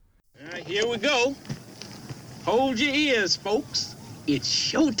right, here we go. Hold your ears, folks. It's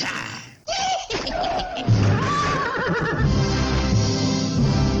showtime.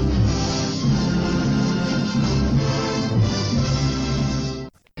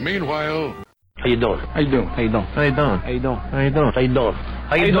 Meanwhile, how you doing? how you doing? How you doing? How you doing? How you doing? How you doing? How you doing?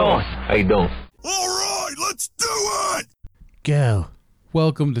 How you doing? How you doing? All right, let's do it! Go.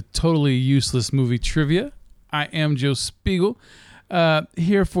 Welcome to Totally Useless Movie Trivia. I am Joe Spiegel,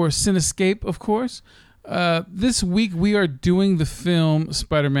 here for Cinescape, of course. This week we are doing the film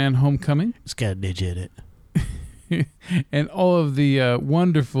Spider-Man Homecoming. It's got a ninja in it. And all of the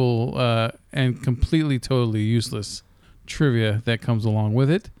wonderful and completely, totally useless trivia that comes along with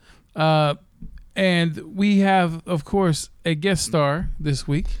it. And we have, of course, a guest star this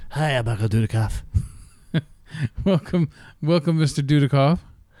week. Hi, I'm Michael Dudikoff. Welcome, Mr. Dudikoff.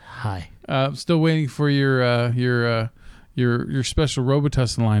 Hi. Still waiting for your special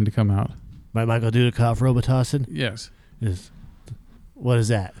Robitussin line to come out. My Michael Dudikoff Robitussin? Yes. What is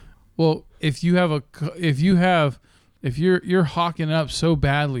that? Well, if you're hawking up so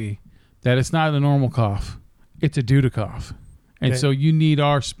badly that it's not a normal cough, it's a Dudikoff. And so you need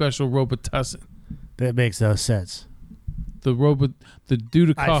our special Robitussin. That makes no sense. The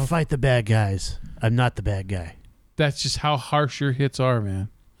Dudikoff. I fight the bad guys. I'm not the bad guy. That's just how harsh your hits are, man.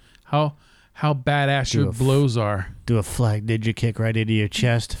 How badass your blows are. Do a flag ninja kick right into your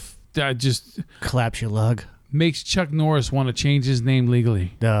chest. That just collapse your lug. Makes Chuck Norris want to change his name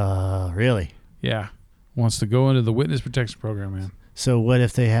legally. Really? Yeah. Wants to go into the witness protection program, man. So what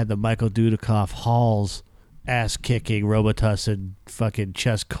if they had the Michael Dudikoff Halls ass-kicking Robitussin fucking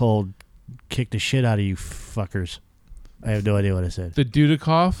chest cold kick the shit out of you fuckers? I have no idea what I said. The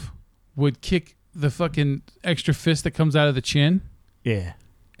Dudikoff would kick the fucking extra fist that comes out of the chin. Yeah.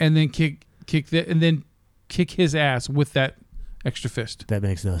 And then kick his ass with that extra fist. That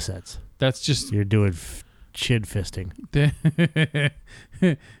makes no sense. That's just... You're doing chin fisting.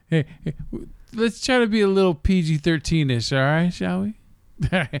 Hey, let's try to be a little PG-13-ish, all right, shall we?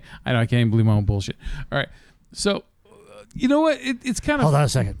 I know, I can't even believe my own bullshit. All right, so, you know what? It's kind of... Hold on a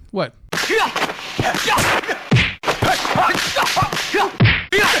second. What?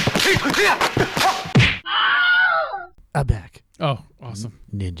 I'm back. Oh, awesome.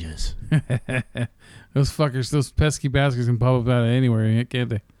 Ninjas. Those fuckers, those pesky bastards can pop up out of anywhere, can't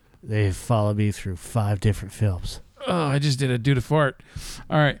they? They followed me through 5 different films. Oh, I just did a dude a fart.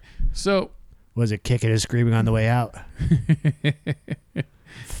 All right, so... Was it kicking and screaming on the way out?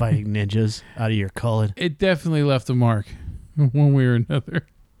 Fighting ninjas out of your colon? It definitely left a mark, one way or another.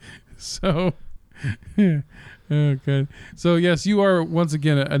 So... Oh, God. So, yes, you are, once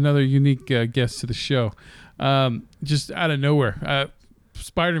again, another unique guest to the show. Just out of nowhere.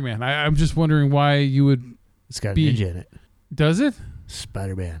 Spider-Man. I'm just wondering why you would... It's got a ninja in it. Does it?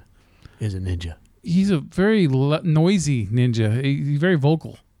 Spider-Man is a ninja. He's a very noisy ninja. He's very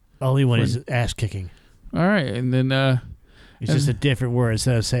vocal. Only when he's ass-kicking. All right, and then... it's just a different word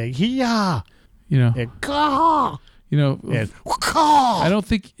instead of saying, "Hee-yah!" You know... And, "Caw!" You know... And, "Caw!" I don't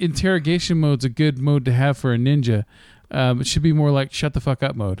think interrogation mode's a good mode to have for a ninja. It should be more like shut the fuck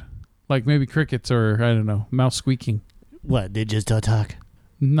up mode. Like maybe crickets or, I don't know, mouse squeaking. What, ninjas don't talk?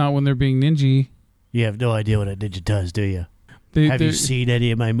 Not when they're being ninja. You have no idea what a ninja does, do you? Have you seen any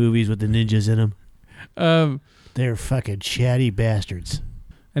of my movies with the ninjas in them? They're fucking chatty bastards.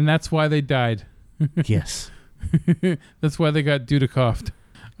 And that's why they died. Yes. That's why they got Dudikoffed.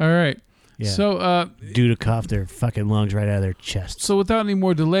 All right. Yeah. So, Dudikoff their fucking lungs right out of their chest. So without any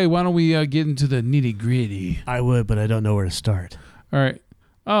more delay, why don't we get into the nitty gritty? I would, but I don't know where to start. All right.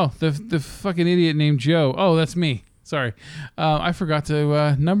 Oh, the fucking idiot named Joe. Oh, that's me. Sorry. I forgot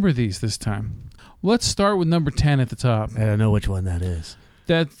to number these this time. Let's start with number 10 at the top. I don't know which one that is.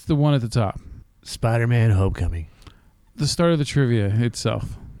 That's the one at the top. Spider-Man Homecoming. The start of the trivia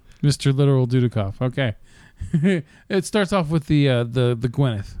itself. Mr. Literal Dudikoff. Okay. It starts off with the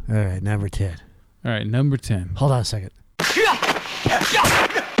Gwyneth. All right, number 10. All right, number 10. Hold on a second.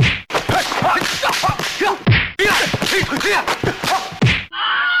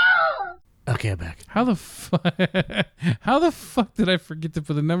 Okay, I'm back. How the fuck did I forget to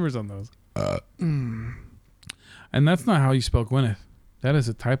put the numbers on those? And that's not how you spell Gwyneth. That is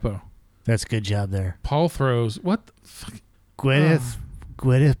a typo. That's a good job there. Paul throws. What the fuck? Gwyneth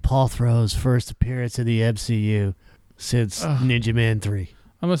Paltrow's first appearance in the MCU since Ninja Man 3.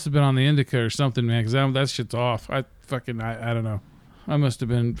 I must have been on the indica or something, man, because that shit's off. I don't know. I must have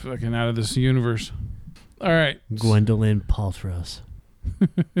been fucking out of this universe. All right. Gwendolyn Paltrow's.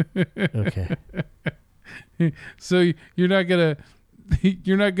 Okay. So you're not gonna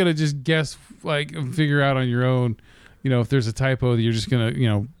just guess, like, and figure out on your own. if there's a typo, you're just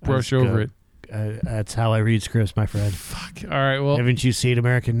gonna brush over it. That's how I read scripts, my friend. Fuck. All right. Well, haven't you seen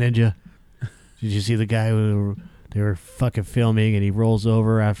American Ninja? Did you see the guy who they were fucking filming and he rolls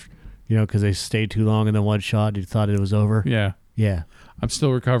over after, because they stayed too long in the one shot and he thought it was over? Yeah. Yeah. I'm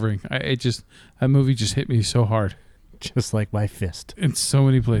still recovering. That movie just hit me so hard. Just like my fist. In so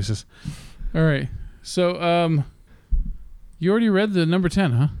many places. All right. So, you already read the number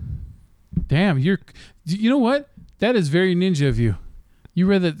 10, huh? Damn, you know what? That is very ninja of you. You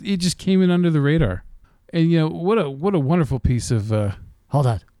read that it just came in under the radar. And what a wonderful piece of Hold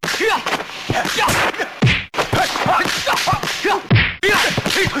on.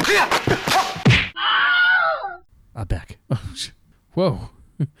 I'm back. Whoa.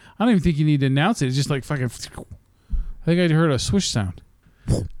 I don't even think you need to announce it. It's just like fucking I think I heard a swish sound.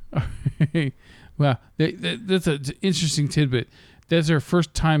 Wow. That's an interesting tidbit. That's her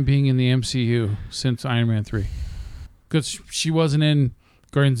first time being in the MCU since Iron Man 3. Because she wasn't in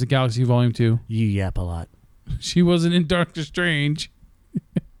Guardians of the Galaxy Volume 2. You yap a lot. She wasn't in Doctor Strange.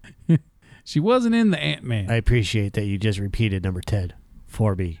 She wasn't in the Ant-Man. I appreciate that you just repeated number 10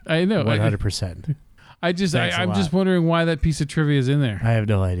 for me. I know. 100%. I'm just wondering why that piece of trivia is in there. I have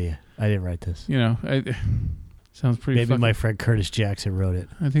no idea. I didn't write this. Sounds pretty Maybe my friend Curtis Jackson wrote it.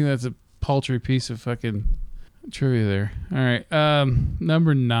 I think that's a paltry piece of fucking trivia there. All right.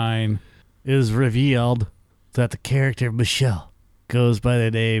 Number 9. It is revealed that the character Michelle goes by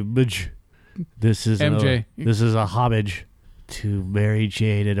the name Midge. This is MJ. This is a homage to Mary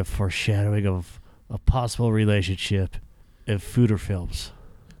Jane and a foreshadowing of a possible relationship in future films.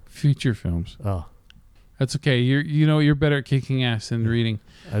 Future films. Oh. That's okay. You're better at kicking ass than reading.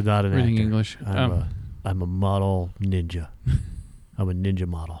 I'm not an reading actor. English. I'm a model ninja. I'm a ninja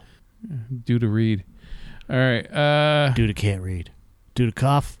model. Due to read. All right. Due to can't read. Due to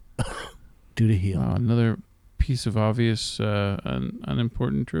cough. Due to heal. Wow, another piece of obvious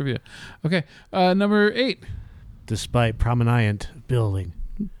unimportant trivia. Okay. Number 8. Despite prominent billing.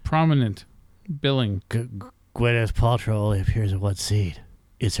 Prominent billing. Gwyneth Paltrow only appears in one scene.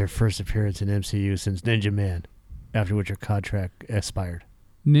 It's her first appearance in MCU since Ninja Man, after which her contract expired.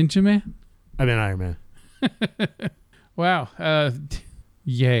 Ninja Man? I mean Iron Man. Wow.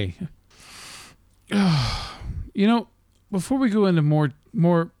 Yay. Before we go into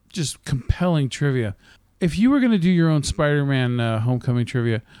more just compelling trivia, if you were going to do your own Spider-Man Homecoming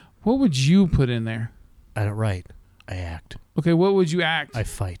trivia, what would you put in there? I don't write. I act. Okay, what would you act? I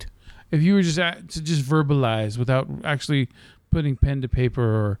fight. If you were to just verbalize without actually putting pen to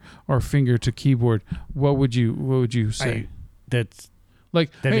paper or finger to keyboard, what would you say? That hey,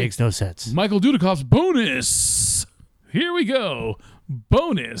 makes no sense. Michael Dudikoff's bonus. Here we go.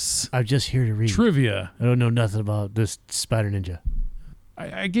 Bonus. I'm just here to read trivia. I don't know nothing about this Spider Ninja.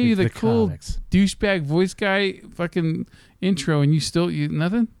 I gave you the cool comics. Douchebag voice guy fucking intro, and you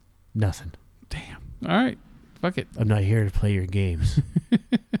nothing? Nothing. Damn. All right. Fuck it. I'm not here to play your games.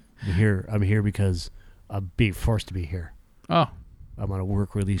 I'm here because I'm being forced to be here. Oh. I'm on a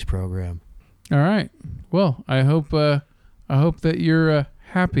work release program. All right. Well, I hope that you're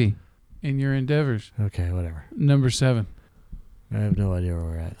happy in your endeavors. Okay, whatever. Number 7. I have no idea where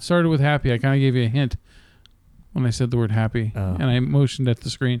we're at. Started with happy. I kind of gave you a hint when I said the word happy, and I motioned at the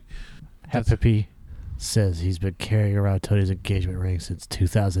screen. Happy says he's been carrying around Tony's engagement ring since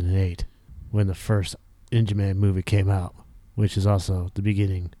 2008, when the first Ninja Man movie came out, which is also the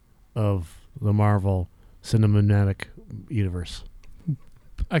beginning of the Marvel Cinematic Universe.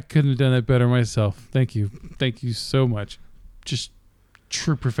 I couldn't have done that better myself. Thank you. Thank you so much. Just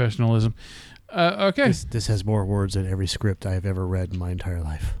true professionalism. Okay. This has more words than every script I've ever read in my entire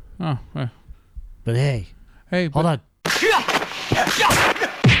life. Oh. But hey. Hold on.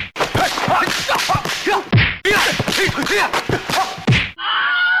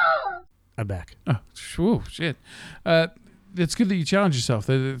 I'm back. Oh, shit. It's good that you challenge yourself.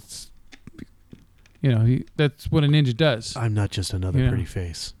 That's what a ninja does. I'm not just another pretty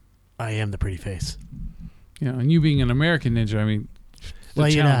face. I am the pretty face. And you being an American ninja, I mean, the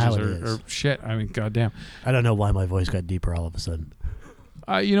challenges are shit. I mean, goddamn. I don't know why my voice got deeper all of a sudden.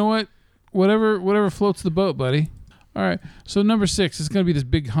 You know what? Whatever floats the boat, buddy. All right. So number 6 is going to be this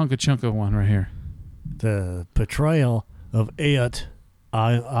big hunka chunka one right here. The portrayal of aunt.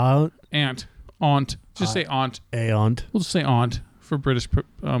 Just say aunt. Aunt. We'll just say aunt for British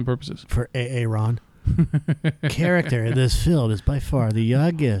purposes. For Aaron. Character in this film is by far the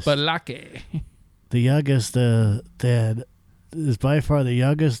youngest. But lucky. The youngest that is by far the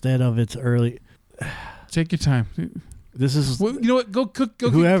youngest that of its early. Take your time. This is. Well, you know what? Go cook.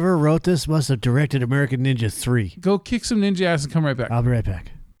 Whoever wrote this must have directed American Ninja 3. Go kick some ninja ass and come right back. I'll be right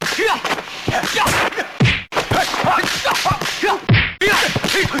back.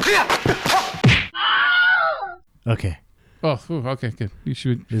 Okay. Oh, okay, good. You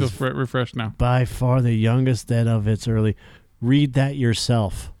should feel refreshed now. By far the youngest then of its early. Read that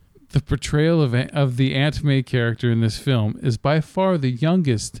yourself. The portrayal of the Aunt May character in this film is by far the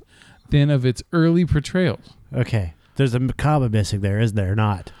youngest then of its early portrayals. Okay. There's a comma missing there, isn't there?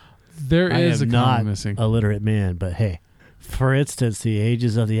 Not. There is a comma missing. A literate man, but hey. For instance, the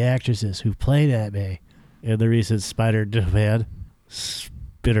ages of the actresses who played Aunt May in the recent Spider-Man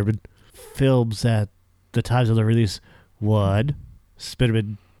films at the times of the release. 1.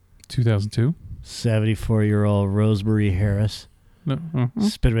 Spider-Man 2002. 74-year-old Rosemary Harris. No.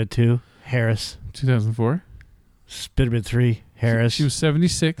 Spider-Man 2, Harris. 2004. Spider-Man 3, Harris. She was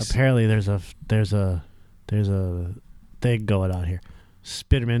 76. Apparently, there's a thing going on here.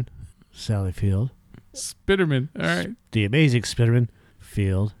 Spider-Man, Sally Field. Spider-Man. All right. The Amazing Spider-Man,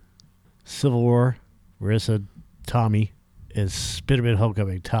 Field. Civil War, Marissa Tomei is Spider-Man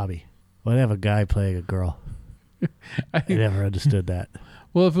Homecoming, Tommy. Why have a guy playing a girl? I never understood that.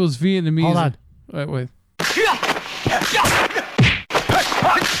 Well, if it was Vietnamese... Hold on. Wait.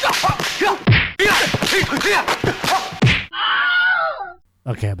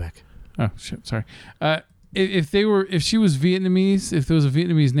 Okay, I'm back. Oh, shit. Sorry. If she was Vietnamese, if there was a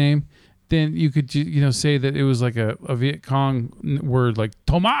Vietnamese name, then you could, say that it was like a Viet Cong word like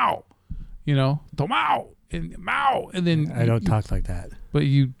Tomao, Tomao and Mao. And then... I don't talk like that. But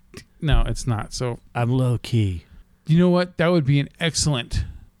no, it's not. So I'm low key. You know what? That would be an excellent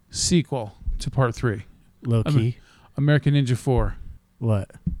sequel to Part 3. Low key? American Ninja 4. What?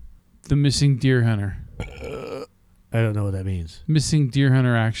 The Missing Deer Hunter. I don't know what that means. Missing Deer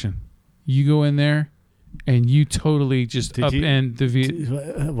Hunter action. You go in there and you totally just upend the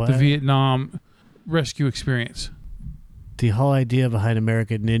Vietnam rescue experience. The whole idea behind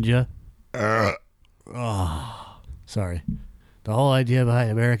American Ninja. Sorry. The whole idea behind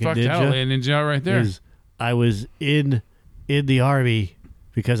American Ninja. That'll lay a ninja out right there. Is I was in the Army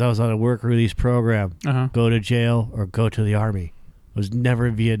because I was on a work release program. Go to jail or go to the Army. I was never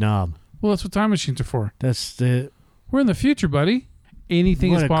in Vietnam. Well, that's what time machines are for. We're in the future, buddy.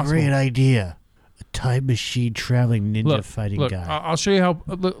 Anything is possible. What a great idea. A time machine traveling ninja fighting guy. I'll show you how.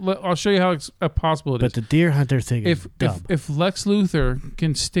 I'll show you how possible it is. But the deer hunter thing is dumb. If Lex Luthor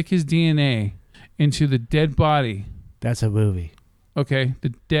can stick his DNA into the dead body. That's a movie. Okay, the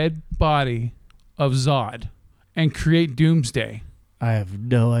dead body of Zod and create Doomsday. I have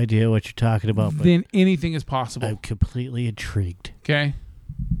no idea what you're talking about. But then anything is possible. I'm completely intrigued. Okay.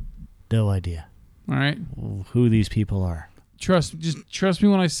 No idea. All right. Who these people are. Just trust me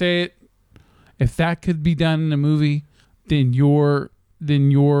when I say it. If that could be done in a movie, then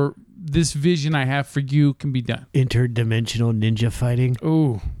this vision I have for you can be done. Interdimensional ninja fighting.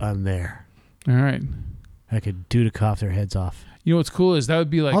 Ooh, I'm there. All right. I could Dudikoff their heads off. You know what's cool is that would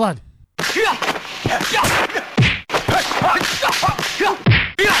be like... Hold on.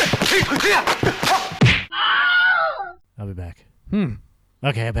 I'll be back.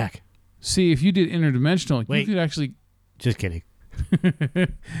 Okay, I'm back. See, if you did interdimensional, you could actually... Just kidding.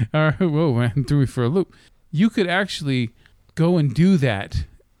 All right, whoa, man, threw me for a loop. You could actually go and do that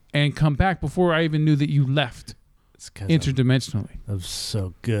and come back before I even knew that you left interdimensionally. I'm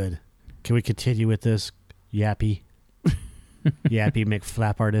so good. Can we continue with this? Yappy. Yappy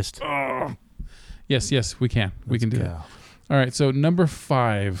McFlap artist. Oh. Yes, we can. We can do go. that. All right, so number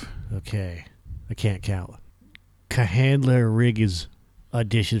 5. Okay. I can't count. Cahandler Riggs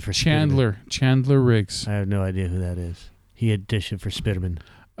auditioned for Chandler Riggs. I have no idea who that is. He auditioned for Spiderman.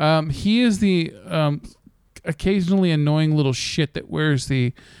 He is the occasionally annoying little shit that wears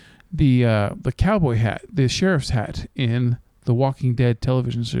the cowboy hat, the sheriff's hat in the Walking Dead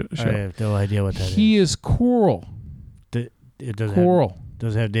television show. I have no idea what that is. He is Coral. Coral.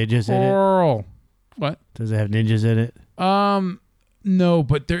 Does it have ninjas in it? Coral. What? Does it have ninjas in it? No,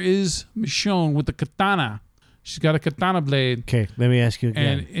 but there is Michonne with the katana. She's got a katana blade. Okay, let me ask you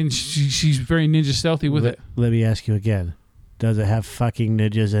again. And she's very ninja stealthy with it. Let me ask you again. Does it have fucking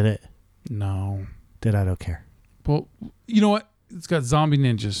ninjas in it? No. Then I don't care. Well, you know what? It's got zombie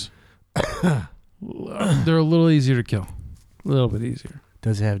ninjas. They're a little easier to kill. A little bit easier.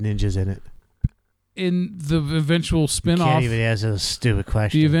 Does it have ninjas in it? In the eventual spin-off... You can't even answer a stupid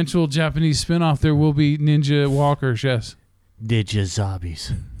question. The eventual Japanese spin-off, there will be ninja walkers, yes. Ninja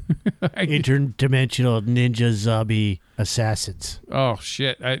zombies. Interdimensional ninja zombie assassins. Oh,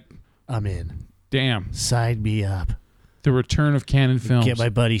 shit. I'm in. Damn. Sign me up. The return of canon films. Get my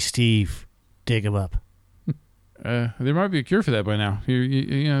buddy Steve. Dig him up. There might be a cure for that by now.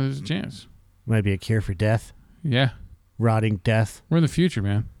 You know, there's a chance. Might be a cure for death. Yeah. Rotting death. We're in the future,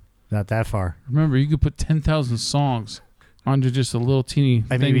 man. Not that far. Remember, you could put 10,000 songs onto just a little teeny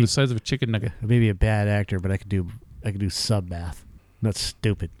thing the size of a chicken nugget. I may be a bad actor, but I could do sub math. That's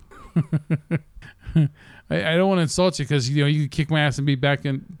stupid. I don't want to insult you because you could kick my ass and be back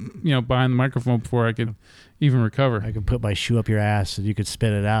in behind the microphone before I could even recover. I could put my shoe up your ass and you could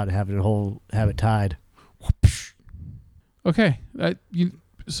spit it out and have it tied. Okay,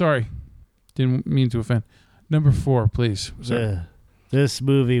 sorry, didn't mean to offend. Number 4, please. This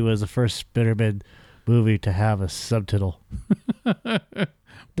movie was the first Spider-Man movie to have a subtitle.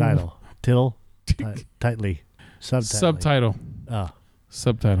 Title. Tittle? Tightly. Subtitle. Oh.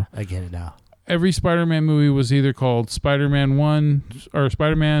 Subtitle. I get it now. Every Spider-Man movie was either called Spider-Man 1 or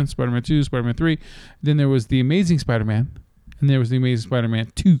Spider-Man 2, Spider-Man 3. Then there was The Amazing Spider-Man, and there was The Amazing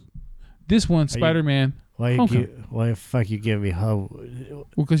Spider-Man 2. This one, Spider-Man why the fuck you give me how? Well,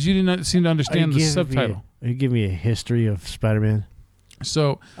 because you did not seem to understand the subtitle. You give me a history of Spider-Man.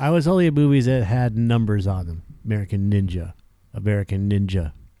 So I was only in movies that had numbers on them. American Ninja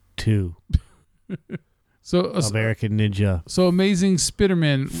 2. So American Ninja. So Amazing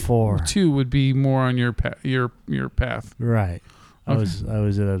Spider-Man 4. 2 would be more on your path. Right. Okay. I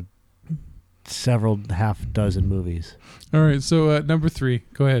was in several half dozen movies. All right. So number 3.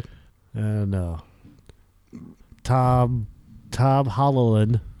 Go ahead. No. Tom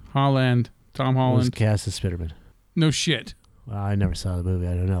Holland. Tom Holland was cast as Spider-Man. No shit. Well, I never saw the movie.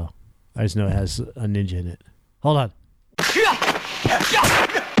 I don't know. I just know it has a ninja in it. Hold on.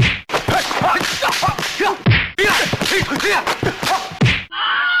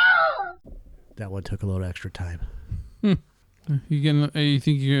 That one took a little extra time. You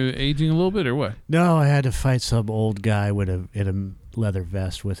think you're aging a little bit or what? No, I had to fight some old guy in a leather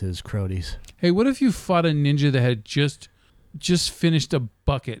vest with his cronies. Hey, what if you fought a ninja that had just finished a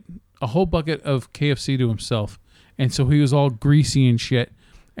whole bucket of KFC to himself, and so he was all greasy and shit,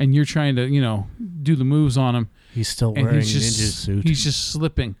 and you're trying to do the moves on him. He's still wearing a ninja suit. He's just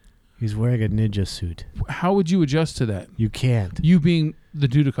slipping. He's wearing a ninja suit. How would you adjust to that? You can't. You being the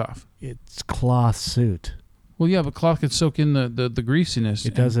Dudikoff. It's cloth suit. Well, yeah, but cloth could soak in the greasiness.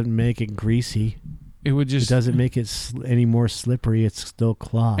 It doesn't make it greasy. It would just. It doesn't make it any more slippery. It's still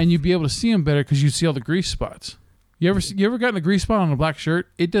cloth. And you'd be able to see him better because you'd see all the grease spots. You ever gotten a grease spot on a black shirt?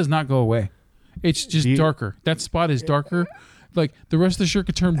 It does not go away. It's just darker. That spot is darker. Like the rest of the shirt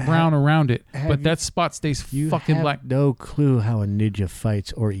could turn brown around it, but that spot stays fucking black. No clue how a ninja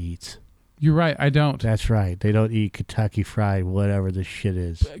fights or eats. You're right. I don't. That's right. They don't eat Kentucky Fried, whatever the shit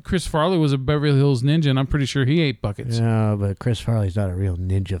is. Chris Farley was a Beverly Hills Ninja, and I'm pretty sure he ate buckets. No, but Chris Farley's not a real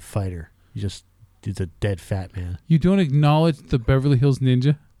ninja fighter. He's a dead fat man. You don't acknowledge the Beverly Hills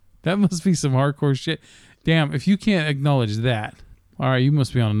Ninja? That must be some hardcore shit. Damn, if you can't acknowledge that, all right, you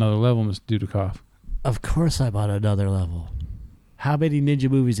must be on another level, Mr. Dudikoff. Of course I'm on another level. How many ninja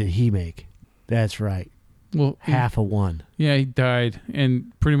movies did he make? That's right. Well, half of one. Yeah, he died,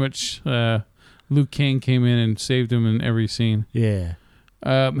 and pretty much Luke Kang came in and saved him in every scene. Yeah.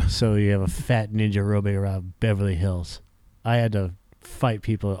 So you have a fat ninja roaming around Beverly Hills. I had to fight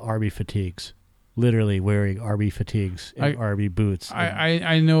people in army fatigues. Literally wearing army fatigues and army boots.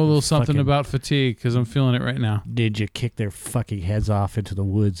 I know a little something about fatigue because I'm feeling it right now. Ninja kick their fucking heads off into the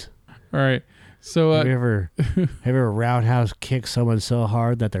woods. All right. So have you ever roundhouse kick someone so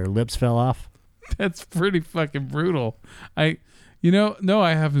hard that their lips fell off? That's pretty fucking brutal. No,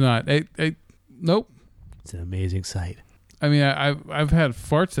 I have not. Nope. It's an amazing sight. I mean, I've had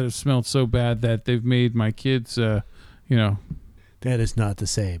farts that have smelled so bad that they've made my kids, That is not the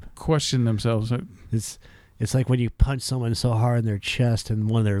same. Question themselves. It's like when you punch someone so hard in their chest and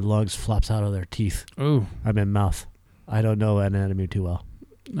one of their lungs flops out of their teeth. Oh. I mean mouth. I don't know anatomy too well.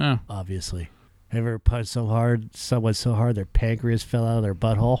 No. Obviously. Ever punched someone so hard their pancreas fell out of their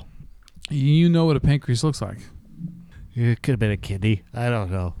butthole? You know what a pancreas looks like. It could have been a kidney. I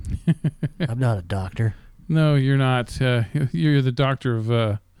don't know. I'm not a doctor. No, you're not. You're the doctor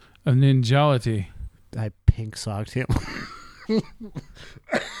of ninjality. I pink socked him.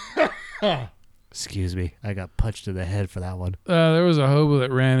 Excuse me. I got punched in the head for that one. There was a hobo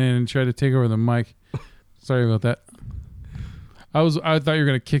that ran in and tried to take over the mic. Sorry about that. I thought you were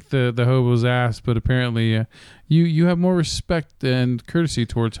gonna kick the hobo's ass, but apparently you have more respect and courtesy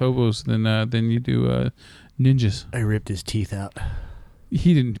towards hobos than you do ninjas. I ripped his teeth out.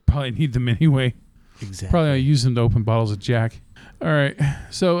 He didn't probably need them anyway. Exactly. Probably I used them to open bottles of Jack. All right.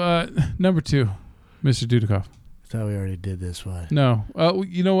 So number 2, Mr. Dudikoff. I thought we already did this one. No.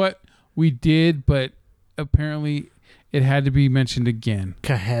 You know what? We did, but apparently it had to be mentioned again.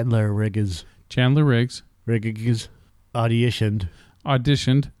 Chandler Riggs. Chandler Riggs. Riggs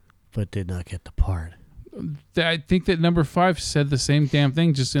auditioned, but did not get the part. I think that number 5 said the same damn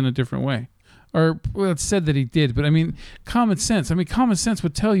thing, just in a different way. Or, well, it's said that he did, but I mean, common sense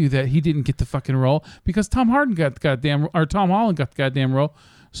would tell you that he didn't get the fucking role because Tom Holland got the goddamn role.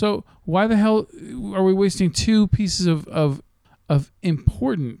 So why the hell are we wasting two pieces of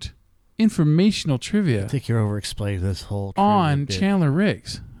important informational trivia I think you're over-explaining this whole on bit. Chandler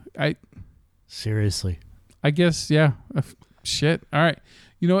Riggs? Seriously. I guess, yeah. Shit. All right.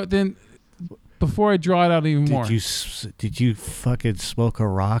 You know what, then? Before I draw it out even more. Did you fucking smoke a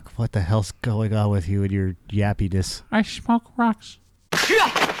rock? What the hell's going on with you and your yappiness? I smoke rocks.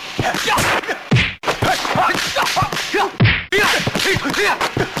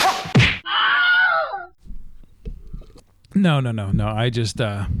 No. I just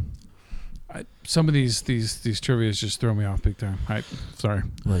some of these trivias just throw me off big time. Sorry.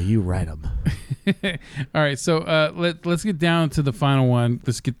 Well, you write them. All right, so let's get down to the final one.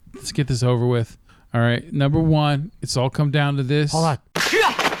 Let's get this over with. All right, number one. It's all come down to this. Hold on.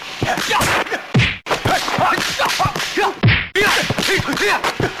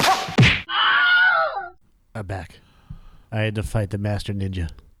 I'm back. I had to fight the master ninja.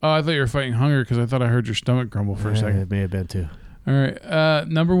 Oh, I thought you were fighting hunger because I thought I heard your stomach grumble for a second. It may have been too. All right,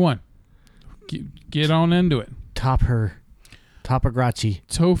 number one. Get on into it. Topper Graci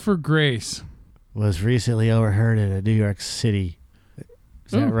Topher Grace was recently overheard in a New York City.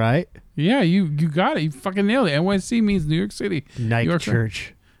 Is that right? Yeah, you got it. You fucking nailed it. NYC means New York City. Night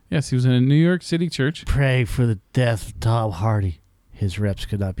church. Yes, he was in a New York City church. Praying for the death of Tom Hardy. His reps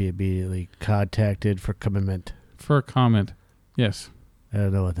could not be immediately contacted for comment. For a comment. Yes. I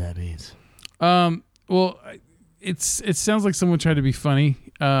don't know what that means. Well, it sounds like someone tried to be funny.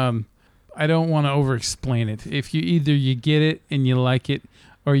 I don't want to over-explain it. If you get it and you like it,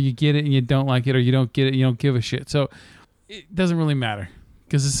 or you get it and you don't like it, or you don't get it and you don't give a shit. So it doesn't really matter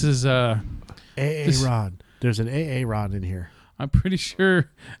because this is Ron. There's an AA Ron in here. I'm pretty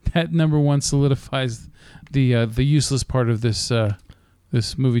sure that number one solidifies the useless part of this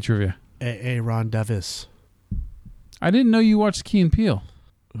movie trivia. AA Ron Davis. I didn't know you watched Key and Peele.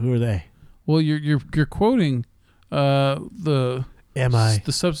 Who are they? Well, you're quoting the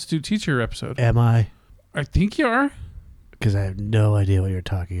substitute teacher episode. Am I? I think you are. Because I have no idea what you're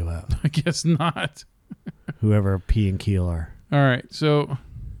talking about. I guess not. Whoever P and Keel are. All right. So,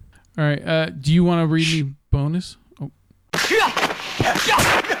 all right. Do you want to read me bonus? Oh.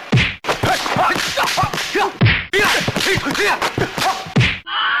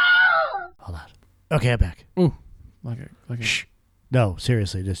 Hold on. Okay, I'm back. Ooh. Like a shh. No,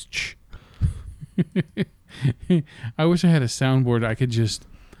 seriously, just shh. I wish I had a soundboard. I could just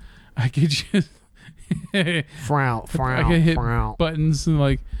frown. I could hit frown. buttons and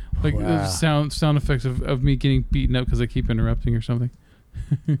like wow. sound effects of me getting beaten up because I keep interrupting or something.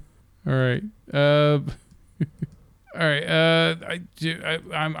 All right. All right.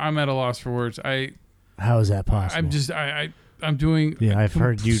 I'm at a loss for words. How is that possible? I'm doing. Yeah, I've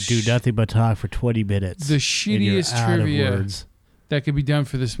heard you do nothing but talk for 20 minutes. The shittiest trivia that could be done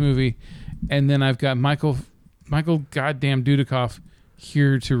for this movie, and then I've got Michael goddamn Dudikoff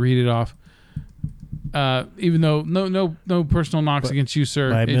here to read it off. Even though no personal knocks against you, sir.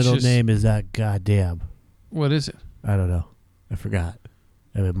 My middle name is not goddamn. What is it? I don't know. I forgot.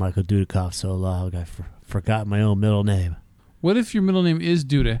 I've been Michael Dudikoff so long I forgot my own middle name. What if your middle name is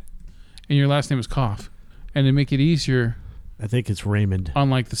Duda, and your last name is Koff, and to make it easier? I think it's Raymond.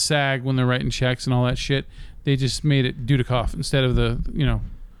 On like the SAG when they're writing checks and all that shit, they just made it Dudikoff instead of the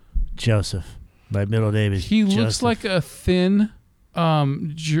Joseph. My middle name is Joseph. He looks like a thin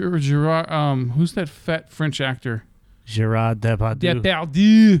Gerard, who's that fat French actor? Gerard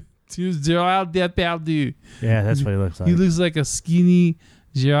Depardieu. Gerard Depardieu. Yeah, that's what he looks like. He looks like a skinny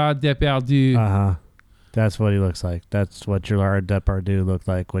Gerard Depardieu. Uh-huh. That's what he looks like. That's what Gerard Depardieu looked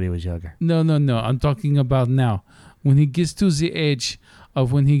like when he was younger. No. I'm talking about now. When he gets to the age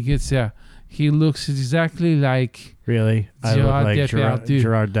of when he gets there, he looks exactly like... Really? I look like Gerard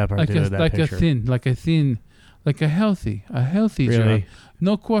Depardieu like a healthy really? Gerard.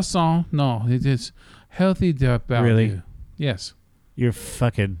 No croissant. No, it is healthy Depardieu. Really? Yes. Your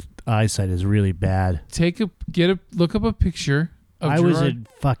fucking eyesight is really bad. Look up a picture of I Gerard. was in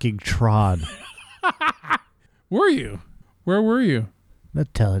fucking Tron. Were you? Where were you?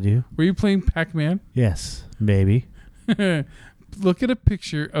 Not telling you. Were you playing Pac-Man? Yes, maybe. Look at a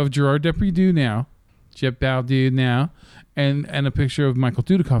picture of Gerard Depardieu now, and a picture of Michael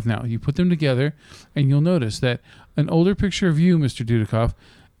Dudikoff now. You put them together, and you'll notice that an older picture of you, Mr. Dudikoff,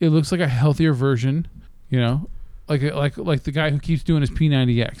 it looks like a healthier version, like the guy who keeps doing his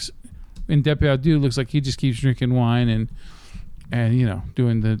P90X. And Depardieu looks like he just keeps drinking wine and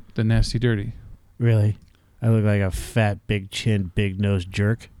doing the nasty dirty. Really? I look like a fat, big chin, big nose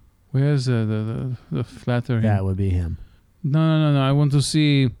jerk. Where's the flattering? That would be him. No. I want to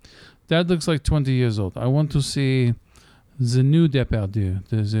see. That looks like 20 years old. I want to see the new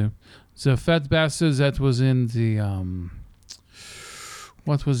Depardieu. The fat bastard that was in the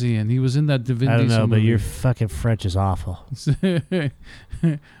what was he in? He was in that Vin I don't Diesel know, but movie. your fucking French is awful.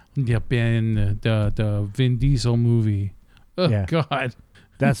 Yep, in the Vin Diesel movie. Oh Yeah. God,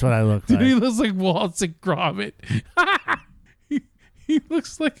 That's what I look dude, he like. looks like Wallace and Gromit. he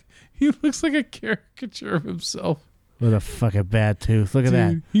looks like a caricature of himself. With a fucking bad tooth. Look at that.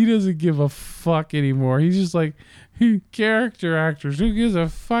 Dude, he doesn't give a fuck anymore. He's just like character actors. Who gives a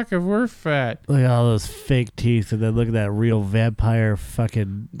fuck if we're fat? Look at all those fake teeth, and then look at that real vampire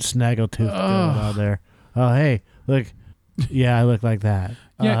fucking snaggletooth going on there. Oh, hey, look. Yeah, I look like that.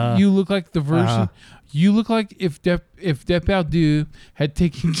 Yeah, you look like the version. You look like if Depardieu had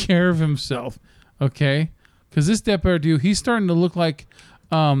taken care of himself. Okay, because this Depardieu, he's starting to look like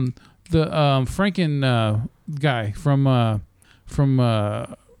the Franken guy from oh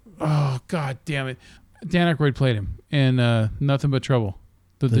god damn it, Dan Aykroyd played him in Nothing But Trouble.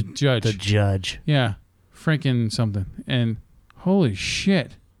 The judge. The judge. Yeah, Franken something. And holy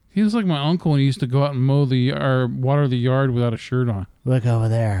shit, he was like my uncle when he used to go out and water the yard without a shirt on. Look over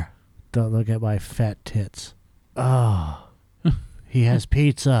there. Don't look at my fat tits. Oh, he has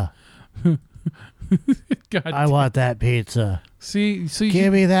pizza. God, I want that pizza. see,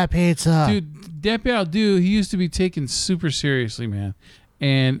 Give me that pizza. dude. Depardieu, he used to be taken super seriously, man,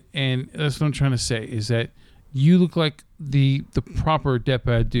 and that's what I'm trying to say is that you look like the proper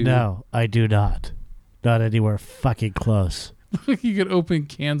Depardieu. No, I do not. Not anywhere fucking close. Like he could open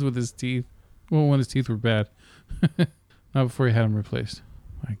cans with his teeth. Well, when his teeth were bad, not before he had them replaced.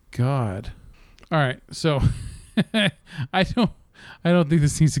 My God. All right, so I don't think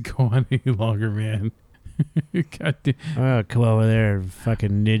this needs to go on any longer, man. God damn. I'm gonna come over there and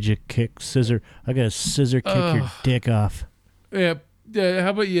fucking ninja kick scissor. I gotta scissor kick your dick off. Yeah. How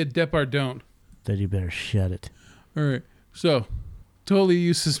about you, Depardieu? Then you better shut it. All right. So, totally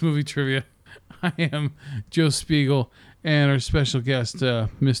useless movie trivia. I am Joe Spiegel and our special guest,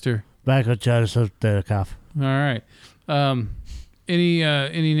 Mr. Michael Jonathan Dedikoff. All right. Any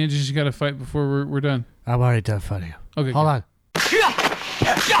ninjas you got to fight before we're done? I'm already done fighting you. Okay. Hold on.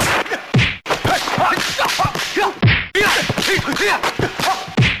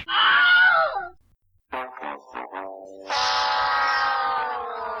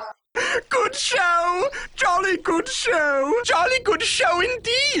 Good show! Jolly good show! Jolly good show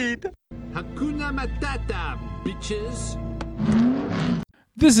indeed! Hakuna Matata, bitches.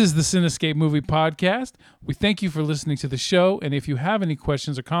 This is the Cinescape Movie Podcast. We thank you for listening to the show, and if you have any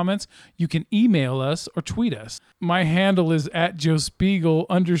questions or comments, you can email us or tweet us. My handle is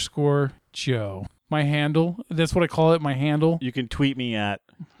 @JoeSpiegel_Joe. My handle, that's what I call it, my handle. You can tweet me at.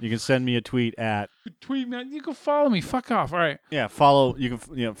 You can send me a tweet at. Tweet me, you can follow me. Fuck off. All right. Yeah, follow. You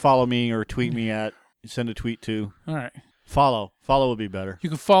can follow me or tweet me at. Send a tweet to. All right. Follow would be better. You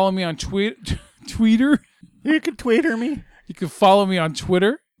can follow me on Twitter. You can tweeter me. You can follow me on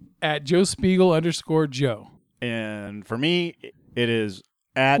Twitter @JoeSpiegel_Joe. And for me, it is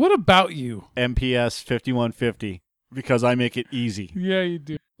at What about you? MPS 5150 because I make it easy. Yeah, you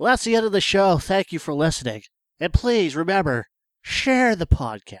do. Well, that's the end of the show. Thank you for listening. And please remember, share the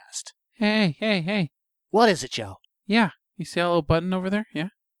podcast. Hey. What is it, Joe? Yeah. You see that little button over there? Yeah.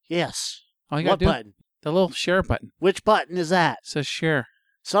 Yes. All you What gotta do, button? the little share button. Which button is that? It says share.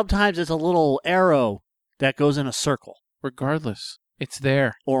 Sometimes it's a little arrow that goes in a circle Regardless, it's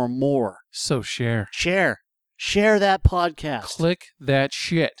there. or more. So share. Share. Share that podcast. Click that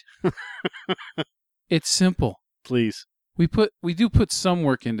shit. It's simple. Please. We do put some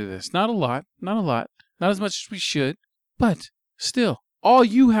work into this. Not a lot. Not as much as we should. But still, all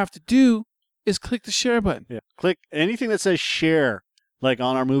you have to do is click the share button. Yeah. Click anything that says share. Like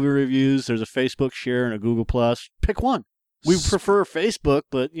on our movie reviews, there's a Facebook share and a Google Plus. Pick one. We prefer Facebook,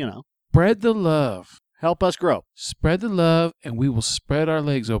 but Spread the love. help us grow. Spread the love, and we will spread our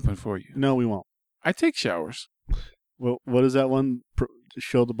legs open for you. No, we won't. I take showers. Well, what is that one?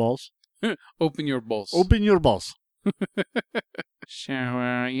 Show the balls. Open your balls. Open your balls.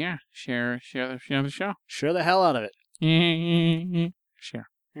 Share, yeah. Share the show. Share the hell out of it. Share.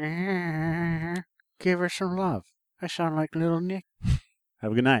 Give her some love. I sound like little Nick.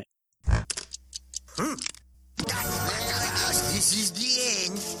 Have a good night. This is the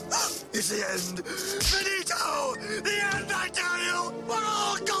end. It's the end. Finito! The end, I tell you! We're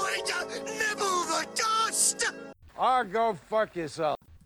all going to nibble the dust! Or go fuck yourself.